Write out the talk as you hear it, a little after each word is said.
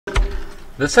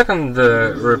The second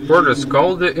report is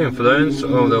called the influence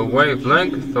of the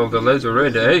wavelength of the laser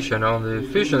radiation on the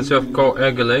efficiency of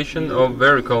coagulation of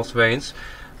varicose veins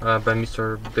by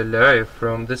Mr. Belyaev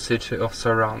from the city of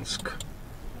Saransk.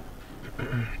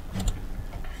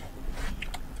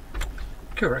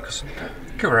 Correction.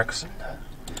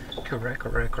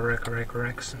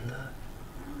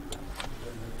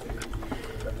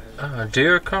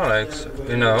 Dear colleagues,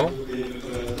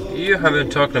 you have been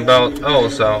talking about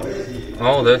ozone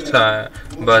all the time,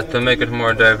 but to make it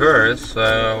more diverse,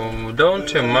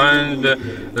 don't you mind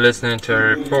listening to a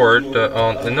report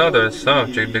on another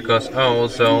subject, because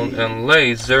ozone and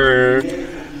laser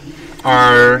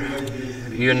are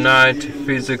unite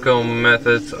physical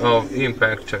methods of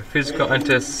impact. Physical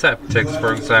antiseptics,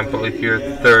 for example. If you're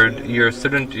a third-year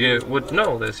student, you would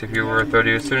know this. If you were a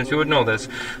third-year student, you would know this.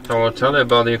 So I will tell you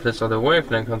about the influence of the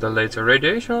wavelength of the laser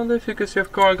radiation on the efficacy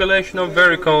of coagulation of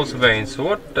varicose veins.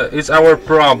 What is our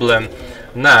problem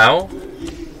now?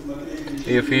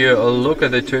 If you look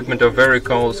at the treatment of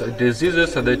varicose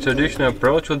diseases, the traditional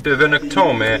approach would be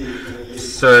venectomy.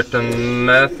 Certain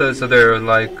methods there,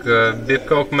 like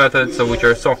Bipcock methods, which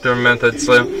are softer methods,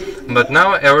 but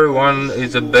now everyone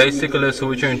is basically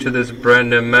switching to this brand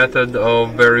new method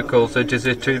of varicose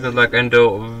disease treatment, like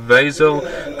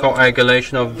endovasal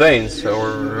coagulation of veins,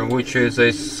 which is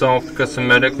a soft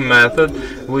cosmetic method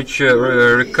which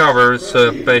recovers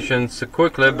patients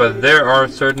quickly, but there are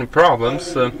certain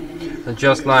problems.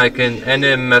 Just like in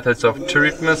any methods of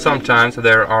treatment, sometimes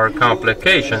there are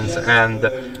complications,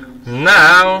 and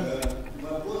now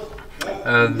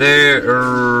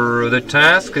the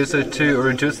task is to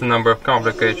reduce the number of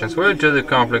complications. Where do the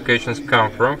complications come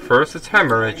from? First, it's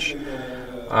hemorrhage.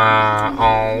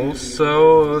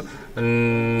 Also,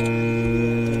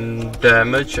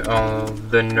 damage of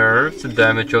the nerves,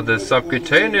 damage of the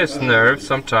subcutaneous nerves.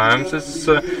 Sometimes it's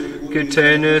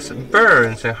cutaneous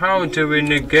burns. And how do we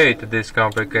negate these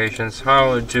complications?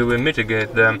 How do we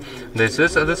mitigate them? This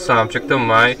is the subject of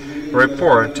my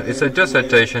report. It's a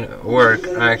dissertation work,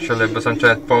 actually, but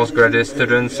sometimes postgraduate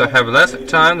students have less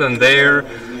time than their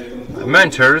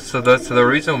mentors, so that's the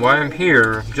reason why I'm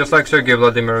here. Just like Sergei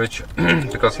Vladimirovich,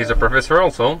 because he's a professor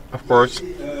also, of course.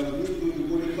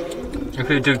 If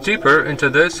you dig deeper into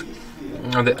this,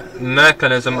 the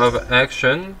mechanism of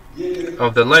action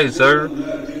of the laser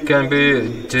can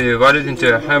be divided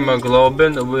into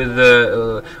hemoglobin with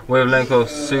a wavelength of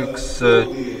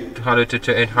 600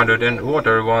 to 800 and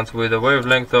water ones with a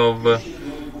wavelength of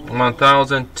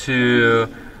 1000 to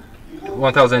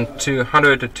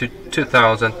 1200 to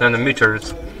 2000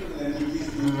 nanometers.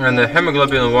 And the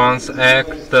hemoglobin ones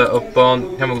act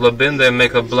upon hemoglobin, they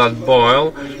make the blood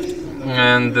boil,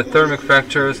 and the thermic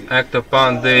factors act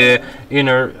upon the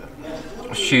inner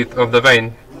sheath of the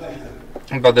vein.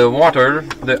 But the water,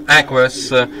 the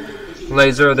aqueous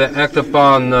laser, they act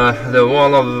upon the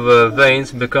wall of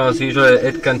veins, because usually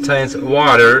it contains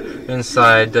water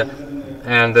inside,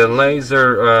 and the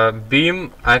laser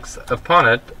beam acts upon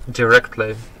it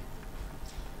directly.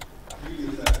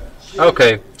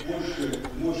 Okay.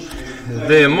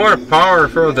 The more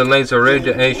powerful the laser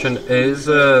radiation is,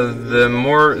 the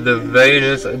more the vein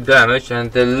is damaged, and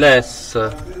the less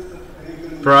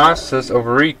process of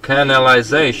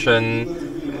recanalization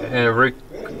and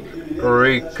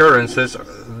recurrences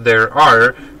there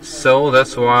are. So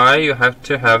that's why you have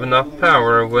to have enough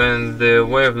power. When the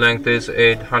wavelength is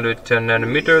 810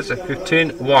 nanometers,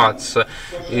 15 watts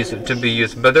is to be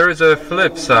used. But there is a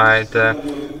flip side.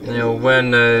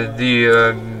 When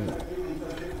the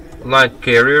light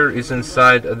carrier is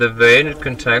inside the vein, it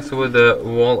contacts with the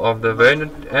wall of the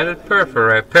vein and it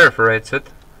perforates it.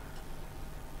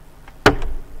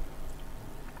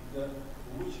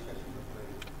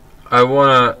 I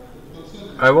want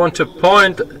to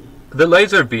point the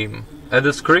laser beam at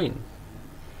the screen.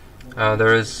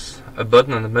 There is a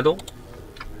button in the middle.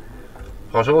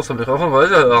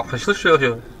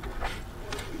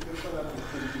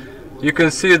 You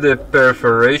can see the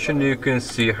perforation, you can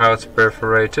see how it's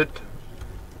perforated.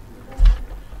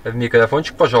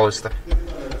 Микрофончик, пожалуйста.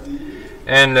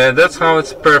 And that's how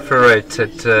it's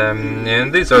perforated.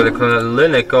 And these are the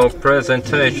clinical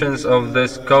presentations of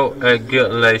this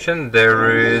coagulation.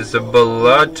 There is a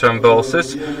blood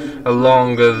thrombosis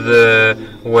along the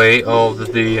way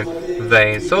of the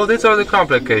vein. So these are the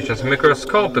complications.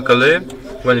 Microscopically,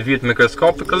 when viewed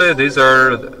microscopically, these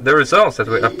are the results that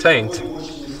we obtained.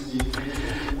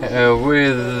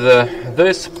 With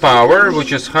this power,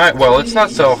 which is high, well, it's not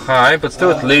so high, but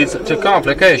still it leads to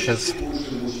complications.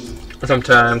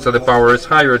 Sometimes the power is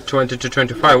higher, 20 to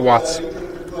 25 watts.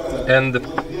 And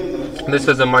this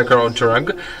is a micro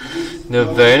drug. The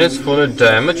vein is fully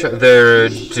damaged. Their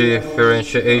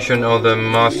differentiation of the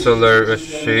muscular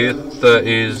sheath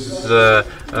is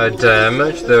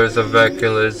damaged. There is a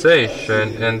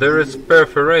vacuolization, and there is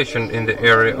perforation in the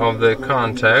area of the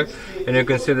contact. And you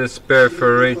can see this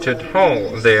perforated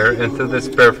hole there. And through this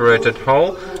perforated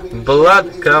hole,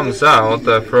 blood comes out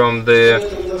from the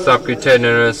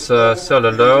subcutaneous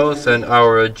cellulose. And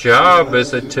our job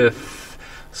is to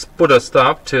put a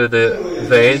stop to the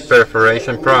vein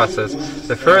perforation process.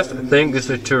 The first thing is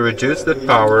to reduce the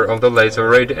power of the laser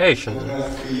radiation.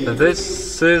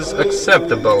 This is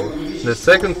acceptable. The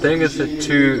second thing is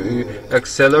to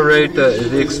accelerate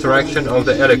the extraction of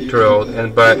the electrode,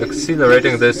 and by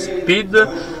accelerating the speed,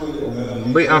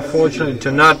 we unfortunately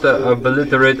do not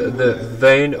obliterate the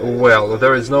vein well.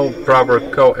 There is no proper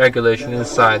coagulation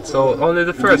inside, so only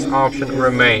the first option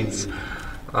remains.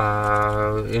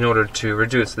 In order to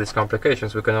reduce these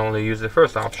complications, we can only use the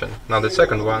first option. Now the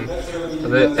second one.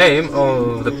 The aim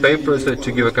of the paper is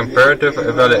to give a comparative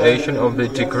evaluation of the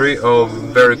degree of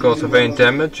varicose vein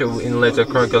damage in laser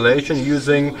coagulation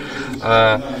using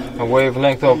a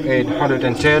wavelength of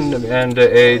 810 and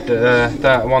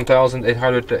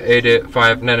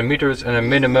 1885 nanometers and a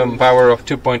minimum power of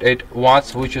 2.8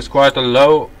 watts, which is quite a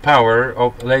low power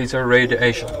of laser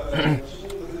radiation.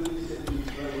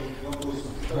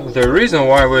 The reason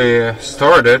why we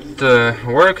started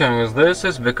working with this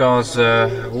is because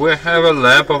we have a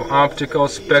lab of optical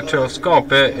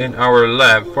spectroscopy in our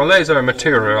lab for laser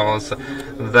materials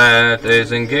that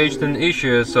is engaged in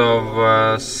issues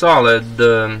of solid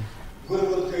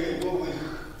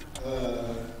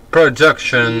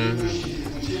production.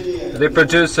 They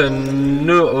produce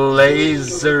new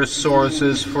laser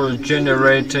sources for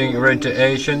generating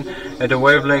radiation at a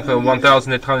wavelength of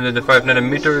 1885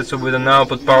 nanometers with an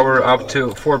output power up to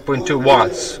 4.2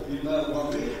 watts.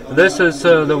 This is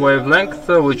the wavelength,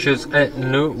 which is a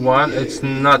new one. It's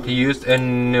not used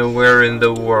anywhere in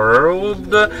the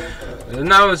world.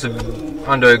 Now it's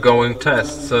undergoing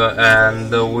tests,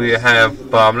 and we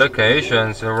have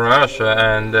publications in Russia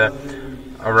and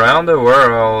around the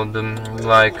world,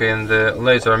 like in the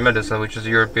Laser Medicine, which is a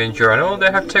European journal. They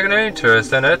have taken an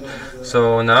interest in it.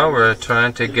 So now we're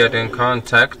trying to get in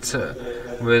contact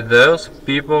with those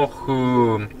people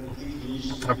who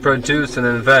produce and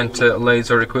invent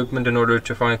laser equipment in order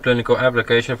to find clinical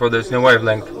application for this new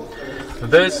wavelength.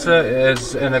 This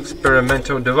is an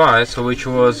experimental device which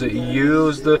was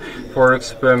used for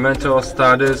experimental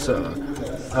studies of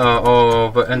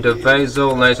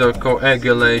endovasal laser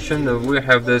coagulation. We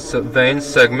have this vein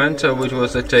segment which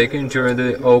was taken during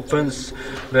the open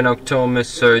venectomy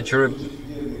surgery,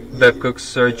 Babcock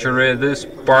surgery. This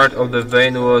part of the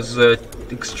vein was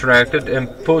extracted and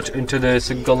put into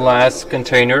this glass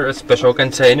container, a special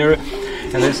container,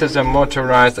 and this is a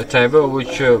motorized table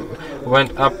which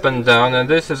went up and down, and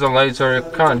this is a laser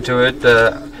conduit,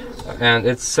 and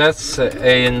it sets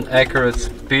an accurate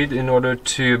speed in order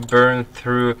to burn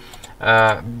through,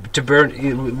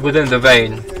 within the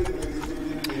vein.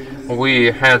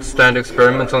 We had stand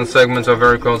experiments on segments of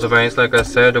varicose veins, like I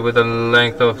said, with a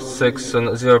length of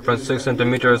 0.6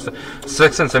 centimeters,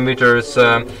 6 centimeters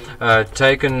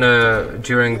taken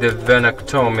during the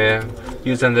venectomy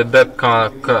using the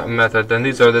Babcock method. And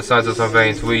these are the sizes of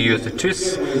veins we used.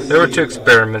 There were two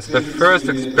experiments. The first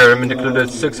experiment included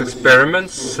 6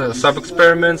 experiments,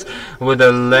 sub-experiments, with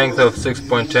a length of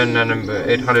 6.10 and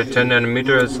 810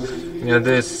 nanometers.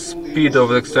 The speed of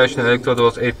the extraction electrode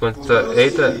was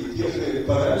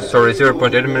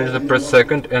 0.8 meters per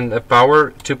second, and a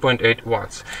power 2.8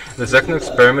 watts. The second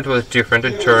experiment was different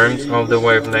in terms of the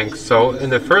wavelength. So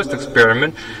in the first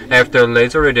experiment, after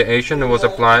laser radiation was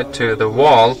applied to the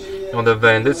wall of the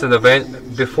vein, this is the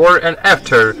vein before and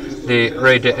after the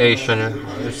radiation.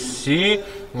 You see,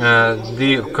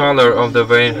 the color of the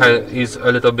vein is a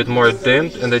little bit more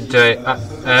dimmed, and the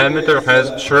diameter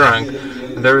has shrunk.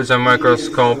 There is a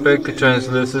microscopic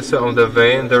translucency of the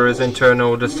vein. There is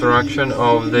internal destruction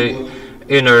of the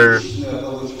inner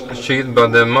sheath,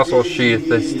 but the muscle sheath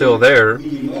is still there.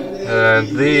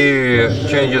 The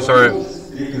changes are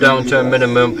down to a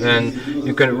minimum, and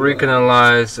you can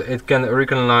recanalize. It can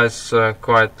recanalize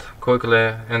quite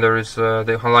quickly, and there is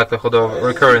the likelihood of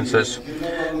recurrences.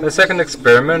 The second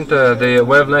experiment, the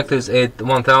wavelength is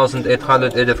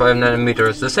 1885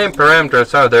 nanometers. The same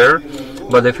parameters are there,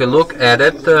 but if you look at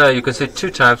it, you can see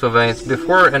two types of veins,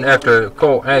 before and after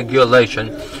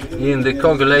coagulation. In the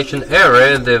coagulation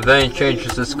area, the vein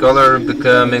changes its color,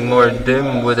 becoming more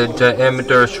dim, with the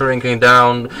diameter shrinking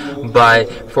down by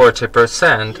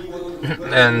 40%.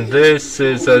 And this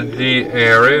is the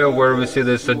area where we see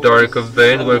this dark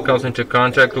vein, where it comes into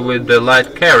contact with the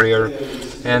light carrier.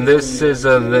 And this is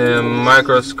the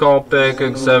microscopic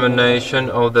examination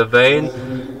of the vein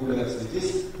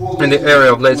in the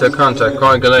area of laser contact,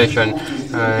 coagulation,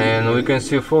 and we can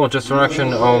see full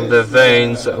destruction of the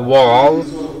veins wall.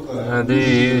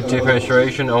 The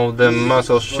differentiation of the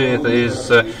muscle sheath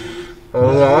is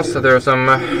lost. There are some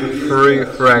free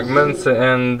fragments,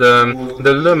 and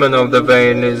the lumen of the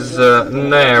vein is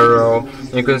narrow.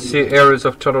 You can see areas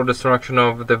of total destruction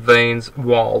of the veins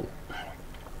wall,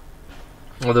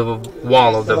 of the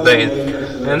wall of the vein.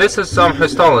 And this is some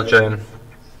histology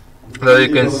that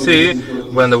you can see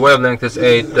when the wavelength is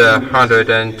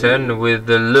 810 with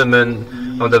the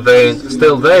lumen of the vein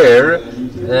still there,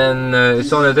 and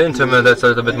it's only the intima that's a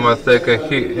little bit more thick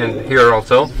here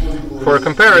also. For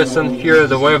comparison, here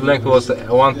the wavelength was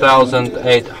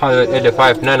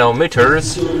 1885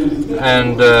 nanometers,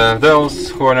 and those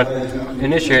who are not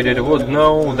initiated would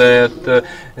know that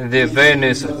the vein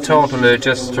is totally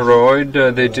destroyed.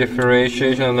 The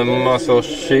differentiation of the muscle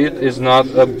sheath is not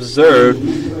observed,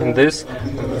 and this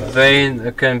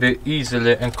vein can be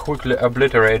easily and quickly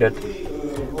obliterated.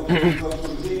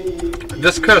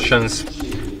 Discussions.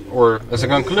 Or as a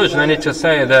conclusion, I need to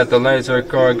say that the laser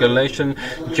coagulation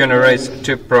generates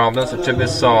two problems to be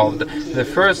solved. The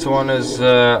first one is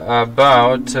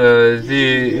about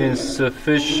the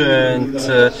insufficient,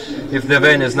 if the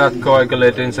vein is not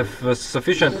coagulating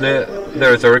sufficiently,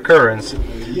 there is a recurrence.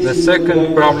 The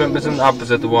second problem is an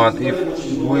opposite one. If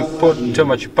we put too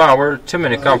much power, too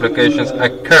many complications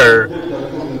occur,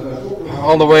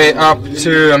 all the way up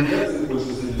to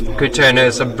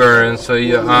cutaneous burns. So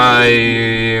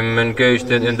I'm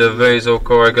engaged in the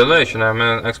vasocoagulation. I'm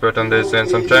an expert on this, and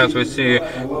sometimes we see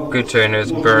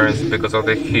cutaneous burns because of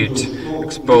the heat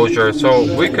exposure. So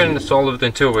we can solve it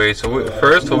in two ways. So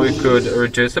first, we could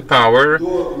reduce the power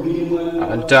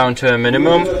down to a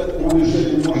minimum,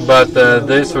 but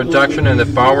this reduction in the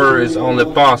power is only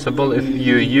possible if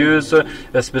you use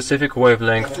a specific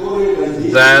wavelength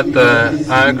that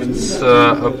acts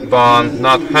upon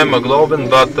not hemoglobin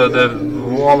but the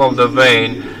wall of the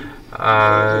vein,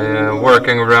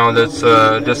 working around its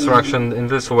destruction in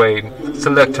this way,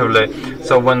 selectively.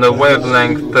 So when the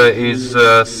wavelength is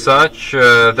such,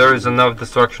 there is enough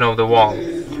destruction of the wall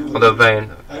of the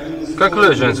vein.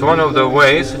 Conclusions. One of the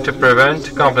ways to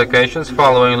prevent complications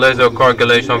following laser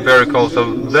coagulation of varicose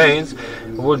veins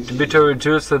would be to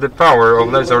reduce the power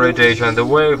of laser radiation, the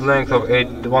wavelength of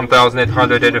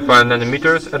 1885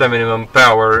 nanometers at a minimum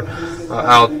power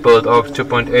output of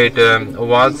 2.8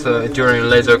 watts during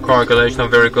laser coagulation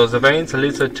of varicose veins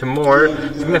leads to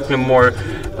significantly more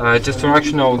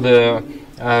destruction of the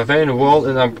vein wall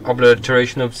and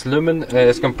obliteration of lumen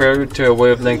as compared to a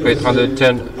wavelength of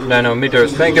 810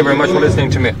 nanometers. Thank you very much for listening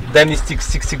to me. Дай мне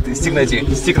стик найди.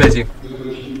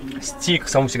 Стик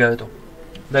саму всегда эту.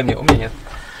 Дай мне, у меня нет.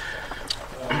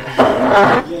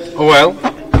 Well,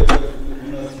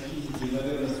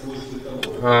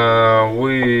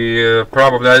 we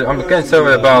probably, I can't say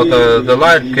about the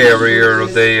light carrier,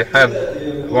 they had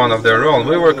one of their own.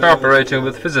 We were cooperating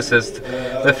with physicists.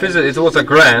 It was a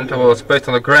grant, it was based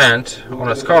on a grant, on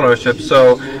a scholarship,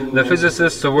 so the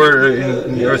physicists were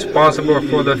responsible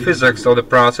for the physics of the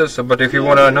process, but if you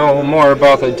want to know more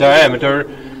about the diameter,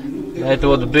 it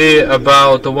would be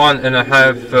about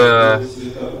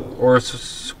 1.5 or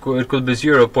it could be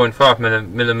 0.5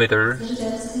 millimeter.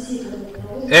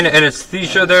 Any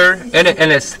anesthesia there?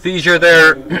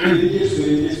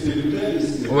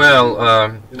 Well,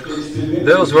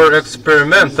 those were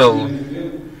experimental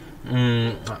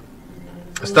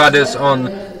studies on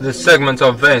the segments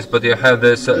of veins, but you have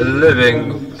this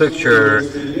living picture.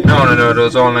 No, it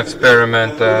was all an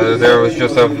experiment. There was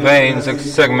just a veins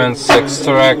segments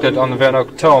extracted on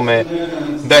venectomy,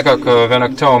 Babcock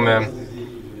venectomy.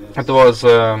 It was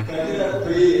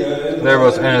there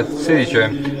was anesthesia.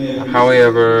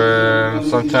 However,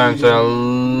 sometimes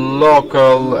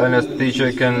local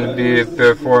anesthesia can be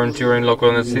performed during local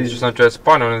anesthesia, such as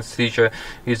spinal anesthesia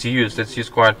is used. It's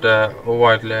used quite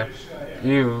widely.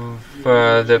 If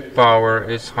the power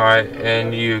is high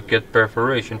and you get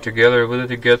perforation, together with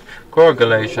it you get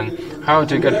coagulation. How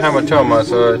to get hematomas?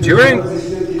 During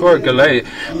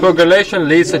coagulation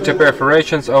leads to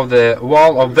perforations of the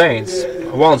walls of veins.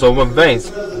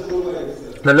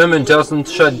 The lumen doesn't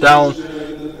shut down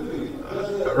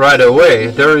right away.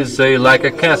 There is like a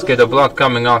cascade of blood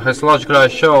coming out. Histologically, I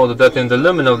showed that in the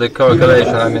lumen of the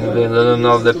coagulation, in the lumen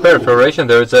of the perforation,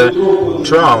 there is a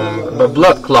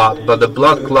blood clot, but the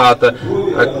blood clot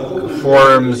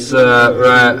forms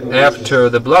after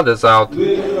the blood is out,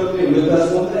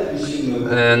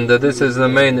 and this is the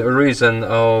main reason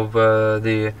of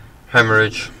the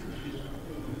hemorrhage.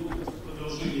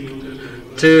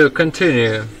 To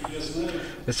continue,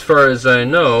 as far as I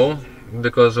know,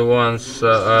 because once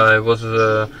I was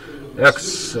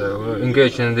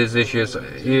engaged in these issues,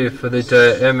 if the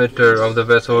diameter of the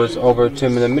vessel is over 2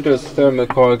 millimeters, thermal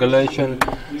coagulation,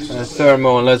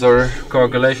 thermal and laser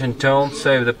coagulation don't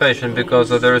save the patient,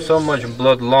 because there is so much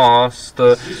blood lost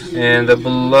and the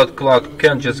blood clot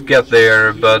can't just get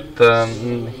there. But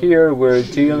here we're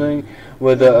dealing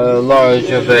with large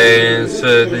veins,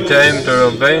 the diameter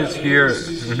of veins here,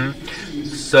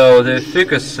 so the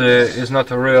efficacy is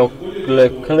not real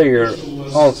clear.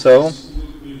 Also,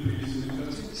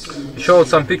 showed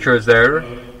some pictures there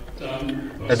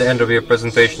at the end of your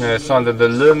presentation. I saw that the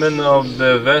lumen of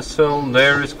the vessel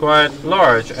there is quite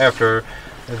large after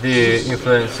the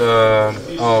influence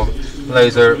of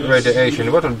laser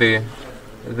radiation. What would be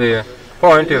the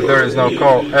point if there is no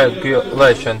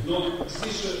coagulation?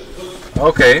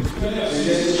 Okay,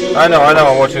 I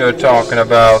know what you're talking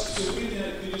about.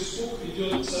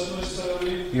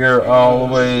 You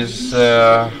always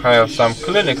have some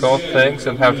clinical things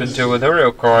that have to do with the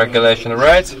real coagulation,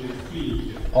 right?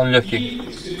 Unlucky.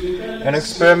 And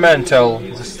experimental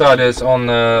studies on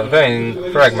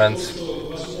vein fragments.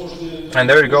 And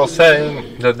there you go,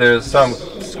 saying that there's some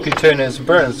cutaneous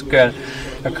burns can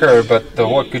occur, but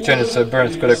what cutaneous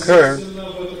burns could occur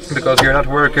because you're not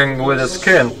working with the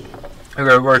skin,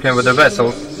 you're working with the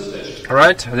vessel.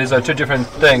 Right? These are two different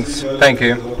things. Thank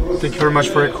you. Thank you very much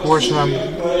for your question.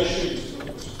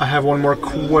 I have one more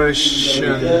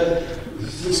question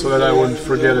so that I wouldn't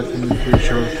forget it in the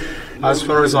future. As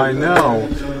far as I know,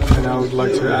 and I would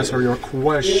like to answer your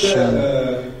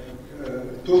question,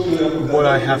 what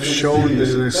I have shown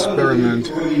is an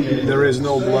experiment. There is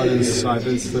no blood inside.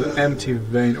 It's the empty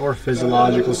vein or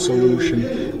physiological solution.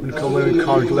 When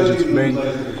coagulated vein,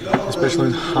 especially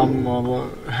in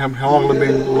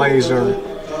hemoglobin laser,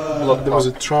 there was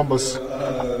a thrombus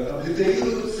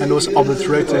and was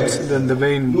obliterated, then the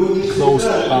vein closed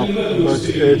up. But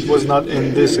it was not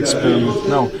in this experiment.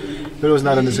 No, it was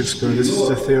not in this experiment. This is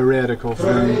a theoretical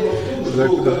thing.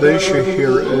 The issue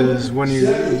here is when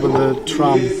the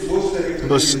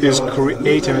thrombus is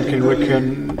created, it can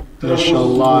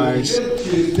recanalize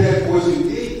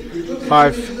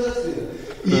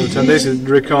 10 days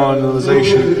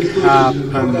recanalization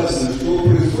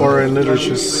happens. Foreign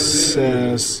literature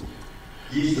says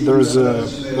there's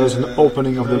an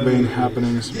opening of the vein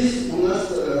happenings.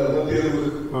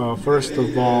 First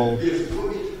of all,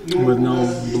 with no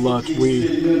blood,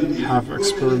 we have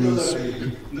experiments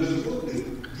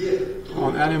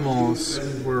on animals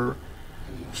where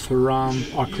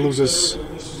occlusus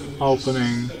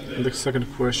opening. The second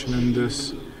question in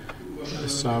this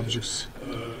subjects.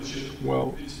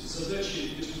 Well,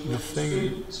 the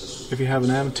thing, if you have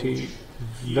an empty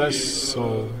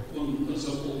vessel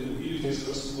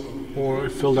or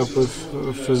filled up with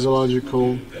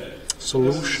physiological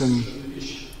solution,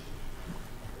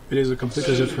 it is a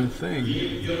completely different thing,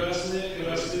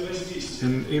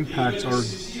 and impacts are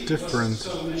different.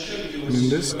 And in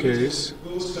this case,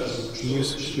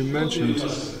 you mentioned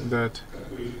that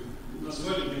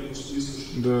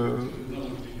the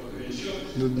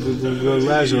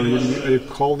laser, you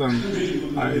call them,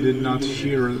 I did not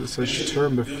hear such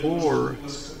term before.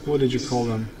 What did you call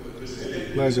them?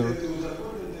 Laser.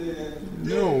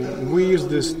 No, we use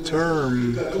this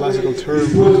term, classical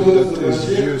term, that is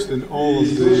used in all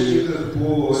of the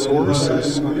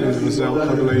sources in vessel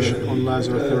coagulation on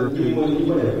laser therapy.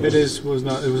 It was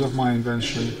not my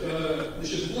invention.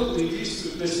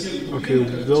 Okay,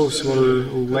 those were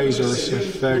lasers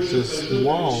affect the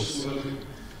walls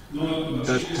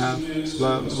that have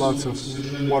lots of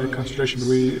water concentration.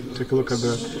 We take a look at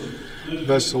the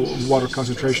vessel water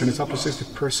concentration. It's up to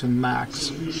 60%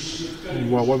 max.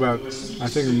 Well, what about, I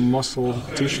think muscle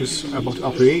tissues about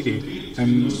up to 80,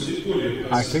 and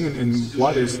I think in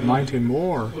what is 90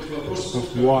 more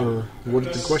of water.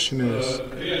 What the question is,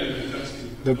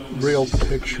 the real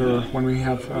picture when we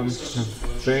have a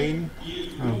vein,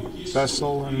 a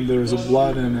vessel, and there's a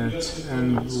blood in it,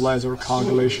 and laser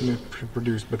coagulation is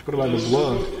produced. But what about the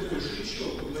blood?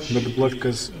 But the blood,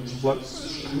 because blood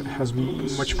has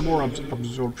much more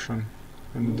absorption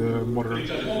in the water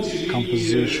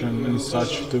composition and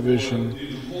such division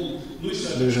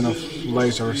of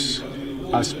lasers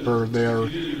as per their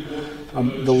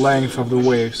the length of the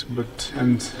waves.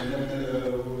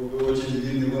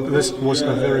 This was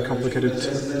a very complicated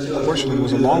question. It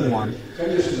was a long one.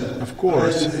 Of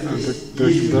course,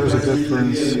 there's a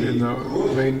difference in the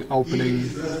vein opening.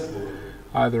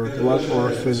 Either blood or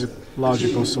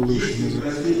physiological solution is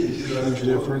a huge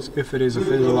difference. If it is a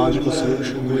physiological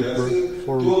solution, we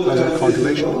perform laser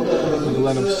coagulation with the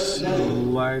line of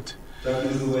light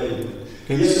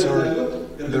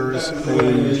insert, there is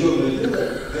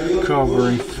a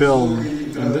covering film,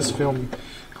 and this film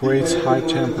creates high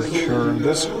temperature.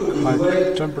 This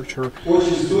high temperature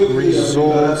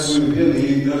results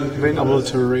vein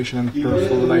obliteration and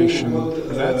perforation.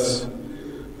 That's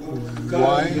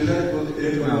why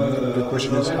the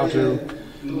question is how to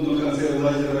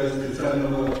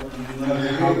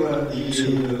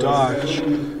dodge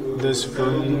this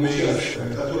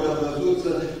formation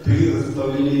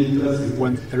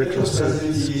when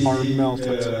erythrocytes are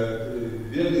melted.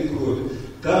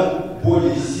 The more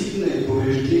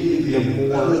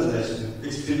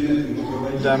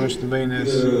damaged the vein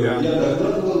is,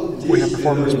 we have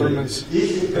performed experiments,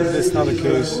 it's not the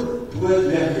case.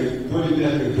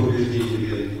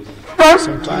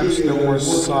 Sometimes the more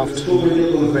soft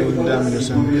vein damages,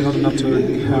 and in order not to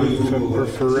have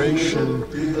perforation,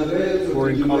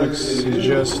 for colleagues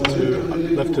suggest to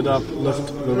lift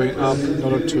the vein up in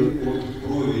order to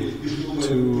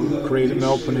create an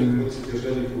opening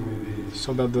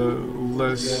so that the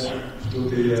less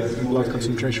blood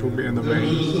concentration will be in the vein.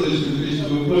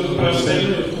 I think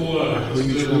a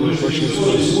huge number of questions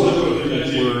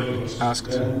were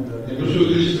asked.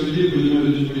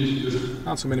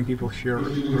 Not so many people here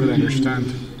really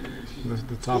understand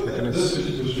the topic, and it's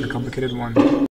a complicated one.